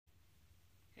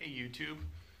Hey YouTube,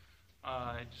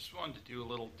 I just wanted to do a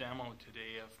little demo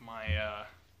today of my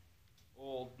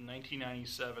old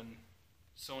 1997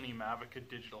 Sony MVC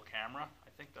digital camera. I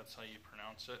think that's how you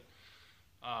pronounce it.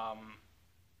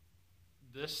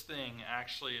 This thing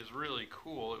actually is really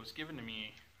cool. It was given to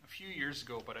me a few years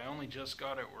ago, but I only just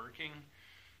got it working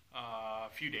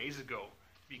a few days ago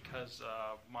because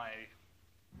my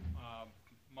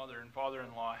mother and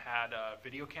father-in-law had a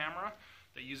video camera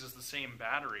that uses the same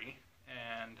battery,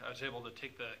 and I was able to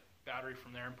take the battery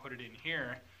from there and put it in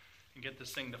here and get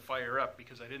this thing to fire up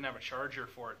because I didn't have a charger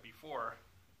for it before.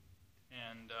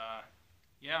 And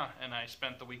yeah, and I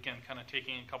spent the weekend kind of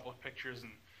taking a couple of pictures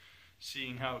and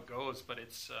seeing how it goes, but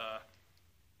it's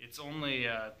only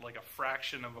like a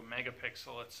fraction of a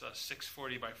megapixel. It's a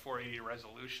 640 by 480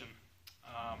 resolution,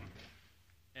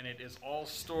 and it is all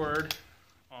stored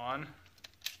on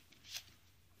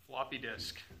floppy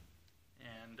disk,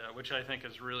 and which I think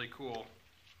is really cool.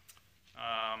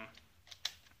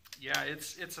 Yeah,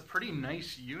 it's a pretty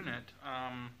nice unit.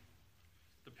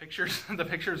 The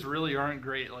pictures really aren't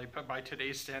great. Like, by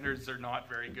today's standards, they're not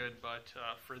very good, but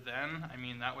for then, I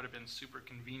mean, that would have been super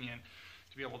convenient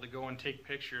to be able to go and take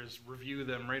pictures, review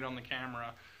them right on the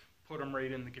camera, put them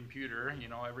right in the computer. You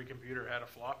know, every computer had a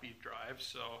floppy drive,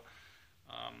 so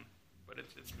but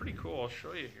it's pretty cool. I'll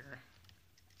show you here.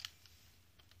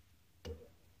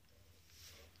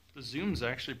 The zoom's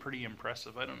actually pretty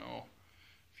impressive. I don't know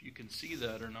if you can see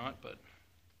that or not, but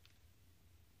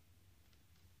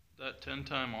that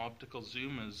 10-time optical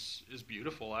zoom is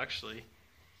beautiful, actually.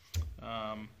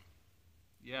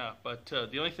 Yeah, but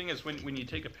the only thing is when you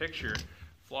take a picture,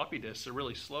 floppy disks are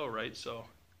really slow, right? So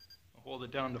I'll hold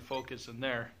it down to focus, and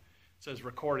there it says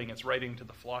recording. It's writing to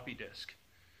the floppy disk.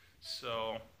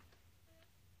 So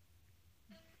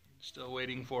still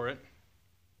waiting for it.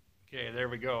 Okay, there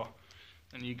we go.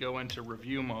 Then you go into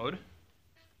review mode.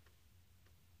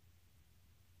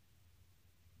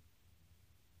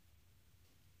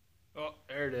 Oh,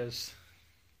 there it is.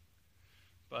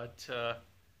 But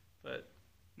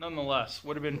nonetheless,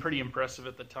 would have been pretty impressive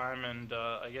at the time, and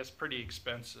I guess pretty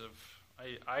expensive.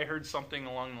 I heard something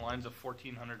along the lines of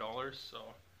 $1,400. So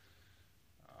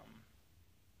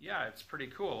yeah, it's pretty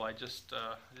cool. I just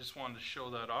wanted to show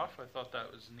that off. I thought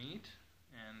that was neat,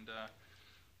 and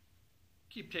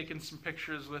keep taking some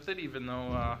pictures with it, even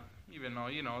though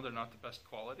you know, they're not the best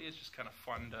quality. It's just kind of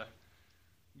fun to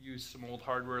use some old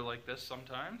hardware like this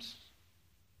sometimes.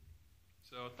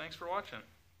 So thanks for watching.